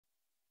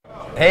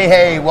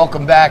Hey,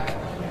 welcome back.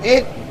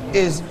 It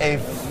is a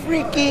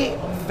freaky,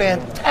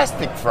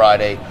 fantastic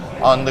Friday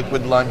on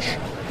Liquid Lunch.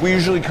 We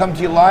usually come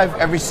to you live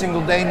every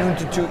single day, noon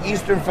to 2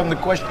 Eastern, from the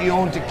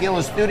Question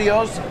Tequila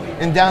Studios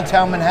in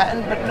downtown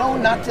Manhattan. But no,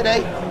 not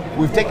today.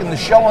 We've taken the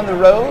show on the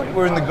road.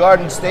 We're in the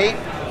Garden State.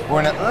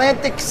 We're in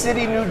Atlantic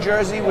City, New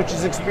Jersey, which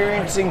is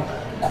experiencing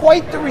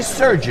quite the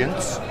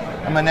resurgence.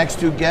 And my next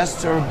two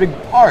guests are a big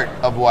part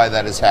of why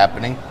that is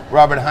happening.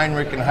 Robert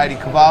Heinrich and Heidi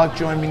Kovalick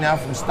join me now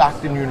from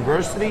Stockton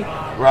University.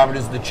 Robert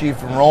is the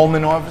Chief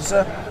Enrollment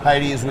Officer.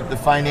 Heidi is with the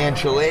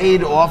Financial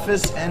Aid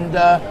Office. And,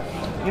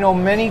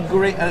 many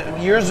great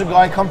years ago,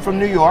 I come from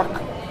New York.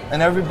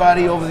 And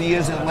everybody over the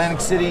years in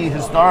Atlantic City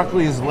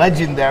historically is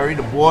legendary.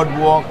 The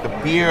boardwalk, the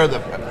pier,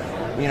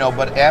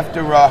 but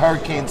after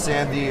Hurricane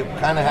Sandy, it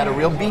kind of had a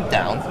real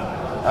beatdown.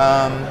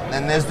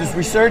 And there's this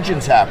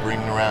resurgence happening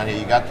around here.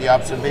 You got the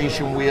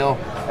observation wheel,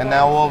 and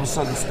now all of a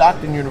sudden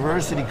Stockton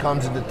University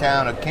comes into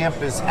town, a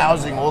campus,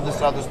 housing, all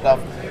this other stuff,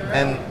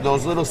 and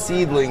those little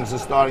seedlings are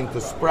starting to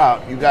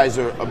sprout. You guys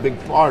are a big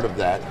part of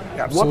that.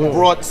 Absolutely. What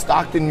brought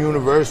Stockton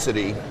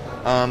University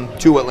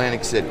to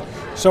Atlantic City?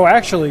 So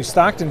actually,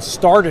 Stockton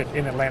started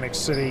in Atlantic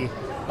City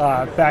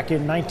back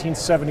in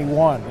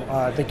 1971.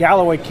 The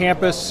Galloway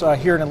campus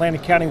here in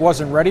Atlantic County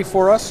wasn't ready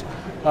for us.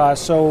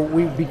 So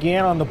we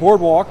began on the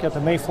boardwalk at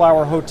the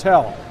Mayflower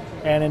Hotel.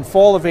 And in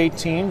fall of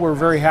 18, we're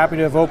very happy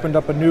to have opened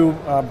up a new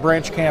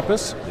branch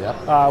campus,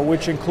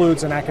 which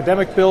includes an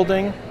academic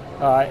building,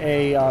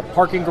 a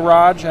parking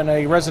garage, and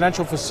a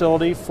residential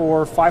facility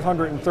for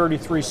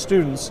 533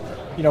 students,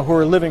 who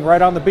are living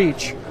right on the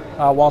beach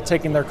while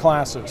taking their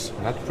classes.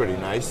 That's pretty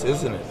nice,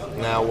 isn't it?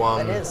 Now,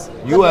 it is.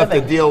 You have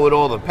to deal with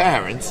all the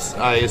parents,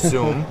 I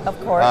assume. Of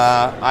course.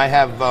 I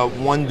have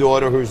one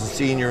daughter who's a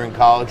senior in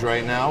college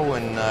right now,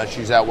 and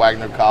she's at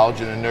Wagner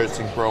College in a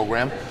nursing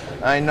program.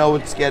 I know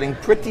it's getting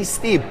pretty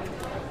steep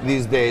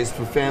these days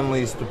for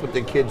families to put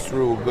their kids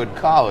through a good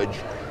college.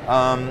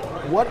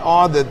 What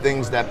are the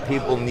things that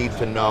people need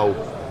to know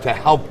to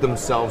help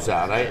themselves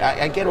out?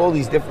 I get all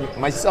these different,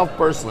 myself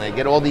personally, I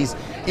get all these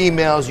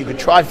emails, you could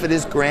try for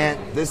this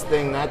grant, this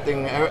thing, that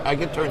thing. I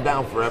get turned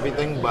down for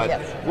everything, but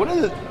what are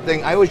the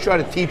things, I always try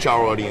to teach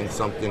our audience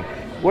something.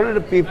 What do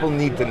the people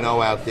need to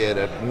know out there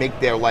to make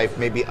their life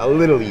maybe a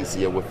little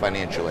easier with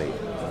financial aid?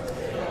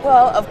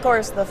 Well, of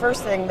course, the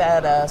first thing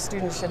that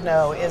students should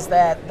know is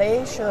that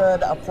they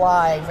should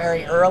apply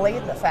very early.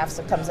 The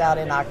FAFSA comes out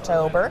in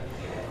October.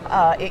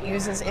 It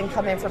uses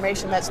income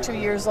information that's 2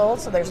 years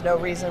old, so there's no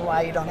reason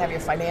why you don't have your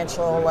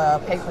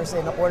financial papers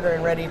in order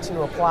and ready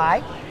to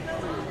apply.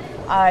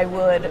 I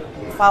would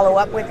follow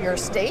up with your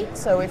state.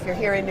 So if you're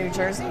here in New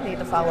Jersey, you need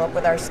to follow up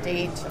with our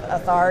state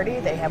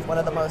authority. They have one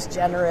of the most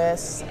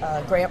generous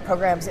grant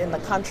programs in the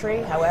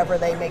country. However,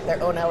 they make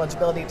their own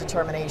eligibility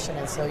determination,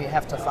 and so you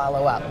have to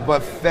follow up.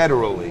 But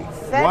federally,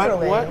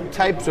 what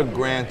types of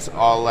grants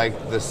are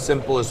like the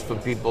simplest for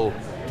people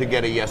to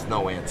get a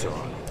yes/no answer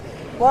on?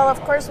 Well,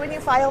 of course, when you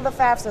file the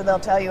FAFSA, they'll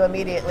tell you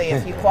immediately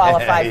if you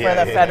qualify for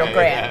the federal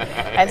grant.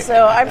 And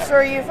so I'm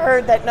sure you've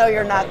heard that, no,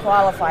 you're not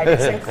qualified.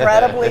 It's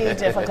incredibly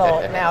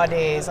difficult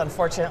nowadays,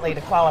 unfortunately,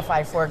 to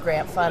qualify for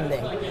grant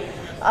funding.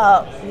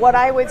 What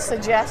I would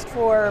suggest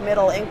for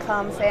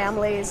middle-income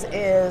families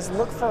is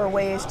look for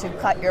ways to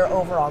cut your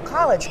overall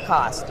college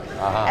cost.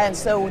 And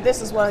so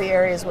this is one of the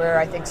areas where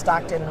I think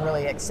Stockton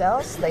really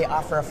excels. They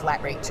offer a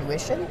flat-rate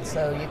tuition,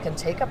 so you can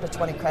take up to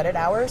 20 credit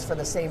hours for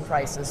the same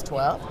price as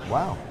 12.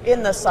 Wow.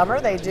 In the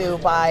summer, they do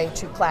buy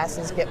 2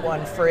 classes, get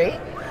 1 free.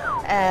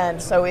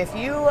 And so if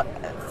you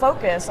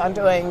focus on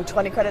doing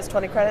 20 credits,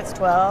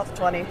 12,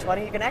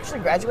 20, you can actually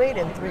graduate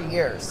in 3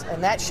 years.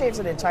 And that shaves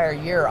an entire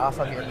year off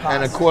of your cost.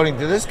 And according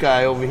to this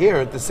guy over here,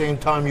 at the same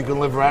time, you can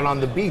live right on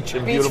the beach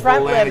in beautiful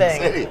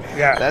Atlantic City.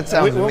 Yeah. That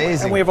sounds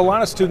amazing. And we have a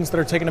lot of students that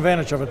are taking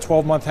advantage of a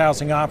 12-month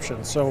housing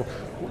option. So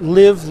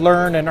live,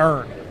 learn, and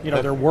earn.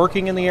 They're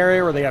working in the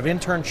area or they have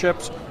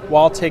internships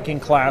while taking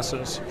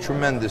classes.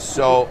 Tremendous.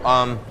 So,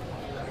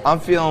 I'm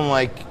feeling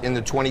like in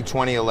the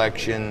 2020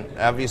 election,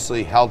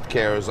 obviously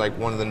healthcare is like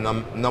one of the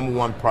number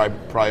one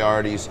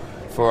priorities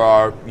for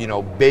our,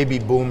 baby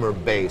boomer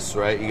base,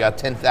 right? You got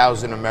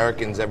 10,000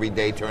 Americans every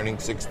day turning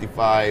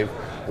 65.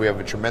 We have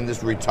a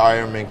tremendous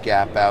retirement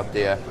gap out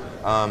there.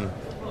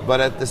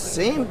 But at the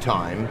same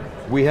time,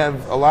 we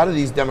have a lot of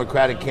these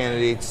Democratic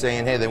candidates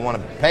saying, hey, they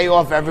want to pay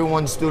off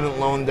everyone's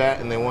student loan debt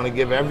and they want to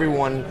give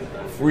everyone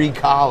free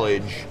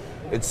college.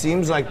 It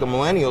seems like the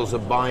millennials are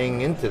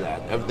buying into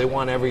that. They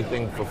want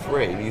everything for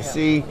free. Do you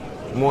see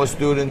more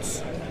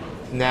students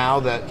now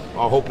that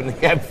are hoping to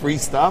get free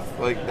stuff?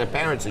 Like their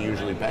parents are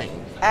usually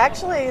paying.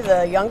 Actually,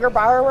 the younger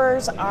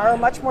borrowers are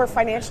much more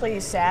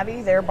financially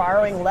savvy. They're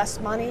borrowing less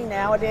money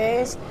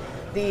nowadays.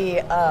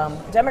 The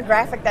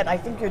demographic that I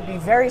think you'd be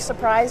very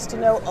surprised to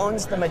know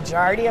owns the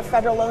majority of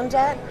federal loan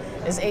debt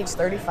is age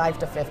 35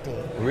 to 50.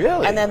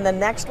 Really? And then the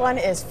next one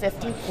is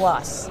 50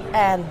 plus.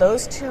 And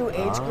those two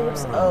age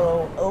groups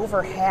owe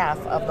over half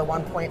of the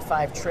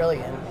 1.5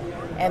 trillion.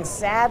 And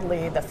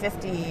sadly, the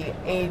 50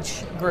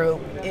 age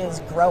group is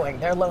growing.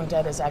 Their loan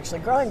debt is actually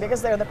growing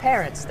because they're the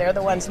parents. They're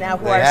the ones now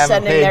who are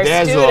sending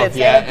their students.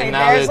 Yet, and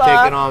now they're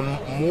taking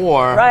on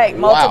more. Right,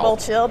 multiple Wow.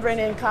 children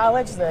in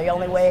college. The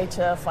only way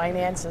to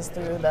finance is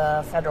through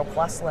the Federal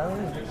Plus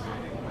loan,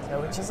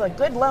 so, which is a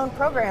good loan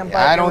program.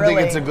 But I don't think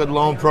it's a good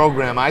loan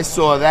program. I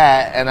saw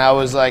that, and I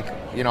was like,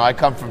 you know, I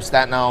come from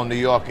Staten Island, New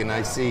York, and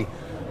I see,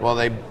 well,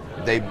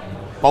 they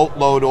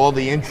boatload all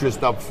the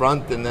interest up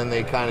front, and then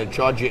they kind of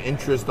charge you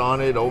interest on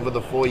it over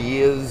the 4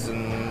 years,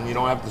 and you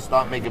don't have to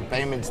start making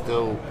payments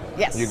till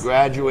you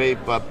graduate,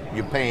 but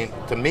you're paying,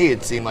 to me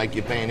it seemed like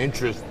you're paying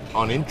interest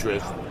on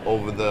interest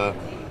over the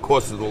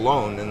course of the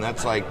loan, and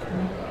that's like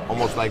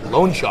almost like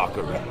loan shark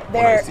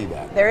when I see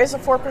that. There is a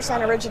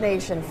 4%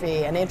 origination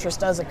fee, and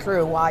interest does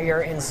accrue while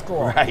you're in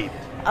school. Right.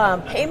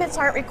 Payments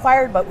aren't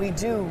required, but we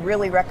do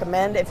really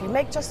recommend if you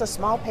make just a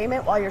small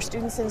payment while your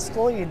student's in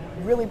school, you'd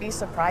really be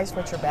surprised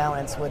what your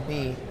balance would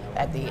be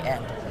at the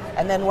end.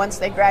 And then once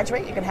they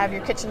graduate, you can have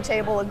your kitchen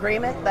table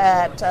agreement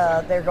that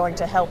they're going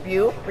to help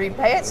you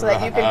repay it so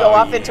that you can go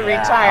off into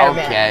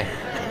retirement. Okay.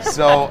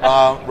 So,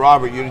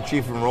 Robert, you're the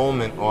Chief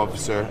Enrollment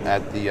Officer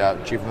at the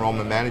Chief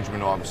Enrollment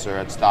Management Officer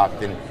at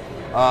Stockton.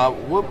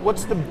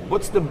 What's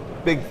the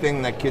big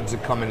thing that kids are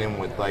coming in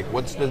with? Like,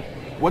 what's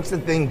the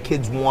thing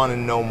kids want to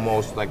know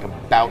most, like,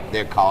 about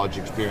their college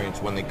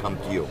experience when they come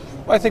to you?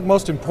 Well, I think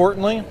most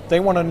importantly,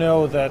 they want to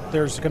know that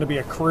there's going to be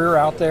a career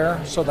out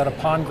there, so that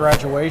upon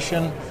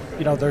graduation,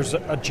 you know, there's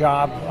a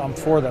job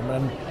for them.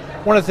 And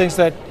one of the things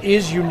that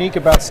is unique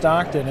about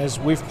Stockton is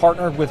we've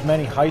partnered with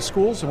many high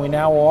schools, and we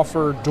now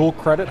offer dual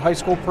credit high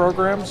school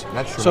programs.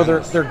 That's so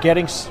tremendous. they're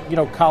getting, you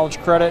know, college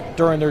credit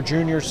during their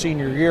junior,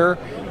 senior year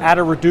at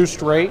a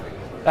reduced rate.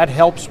 That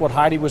helps what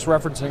Heidi was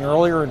referencing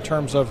earlier in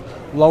terms of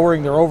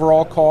lowering their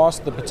overall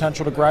cost, the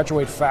potential to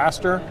graduate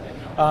faster,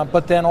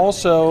 but then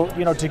also,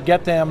 you know, to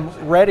get them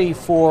ready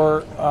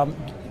for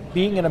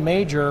being in a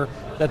major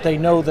that they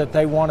know that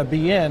they want to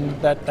be in,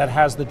 that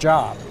has the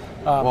job.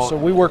 So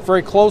we work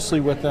very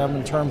closely with them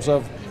in terms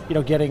of, you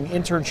know, getting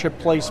internship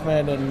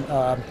placement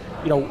and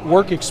you know,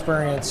 work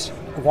experience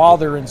while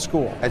they're in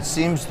school. It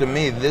seems to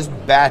me this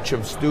batch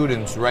of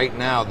students right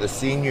now, the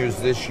seniors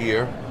this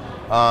year,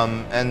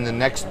 and the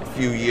next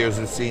few years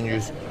of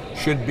seniors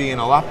should be in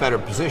a lot better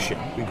position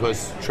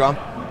because Trump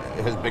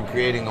has been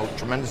creating a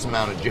tremendous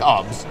amount of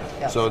jobs.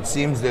 Yep. So it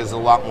seems there's a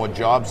lot more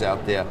jobs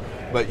out there.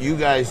 But you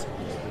guys,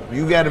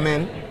 you get them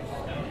in,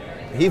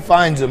 he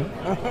finds them,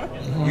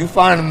 you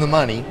find them the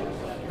money,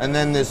 and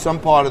then there's some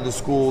part of the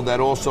school that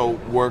also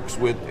works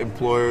with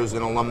employers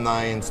and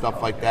alumni and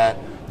stuff like that,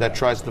 that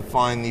tries to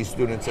find these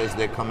students as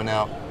they're coming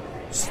out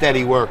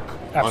steady work.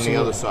 Absolutely. On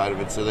the other side of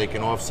it, so they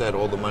can offset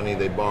all the money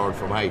they borrowed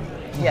from Heidi.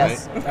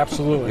 Yes. Right?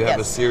 Absolutely. You have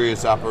a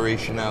serious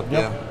operation out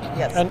there.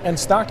 Yes. And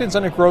Stockton's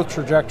on a growth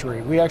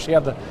trajectory. We actually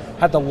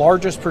had the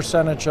largest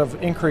percentage of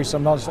increase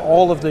amongst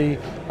all of the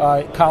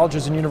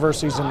colleges and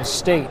universities in the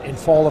state in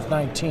fall of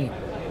 19.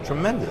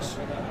 Tremendous.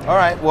 All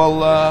right,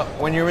 well,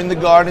 when you're in the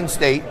Garden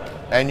State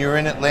and you're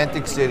in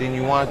Atlantic City and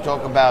you want to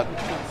talk about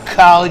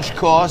college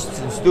costs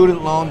and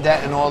student loan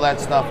debt and all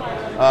that stuff,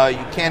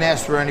 you can't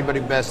ask for anybody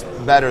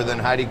better than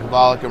Heidi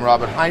Kovalick and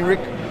Robert Heinrich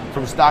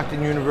from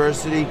Stockton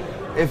University.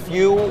 If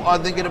you are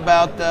thinking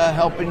about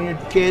helping your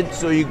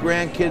kids or your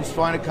grandkids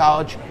find a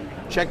college,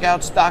 check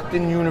out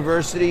Stockton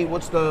University.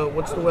 What's the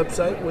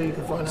website where you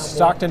can find out more?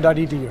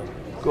 Stockton.edu.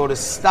 Go to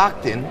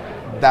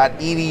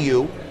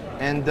stockton.edu,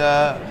 and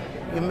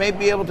you may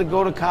be able to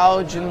go to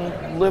college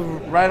and live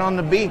right on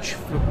the beach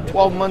for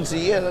 12 months a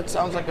year. That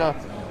sounds like a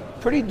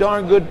pretty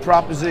darn good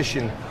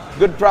proposition.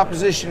 Good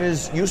proposition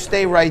is you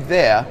stay right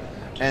there,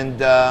 and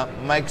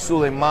Mike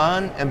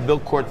Suleiman and Bill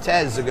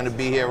Cortez are going to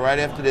be here right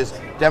after this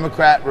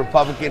Democrat,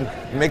 Republican,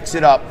 mix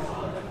it up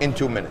in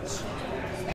 2 minutes.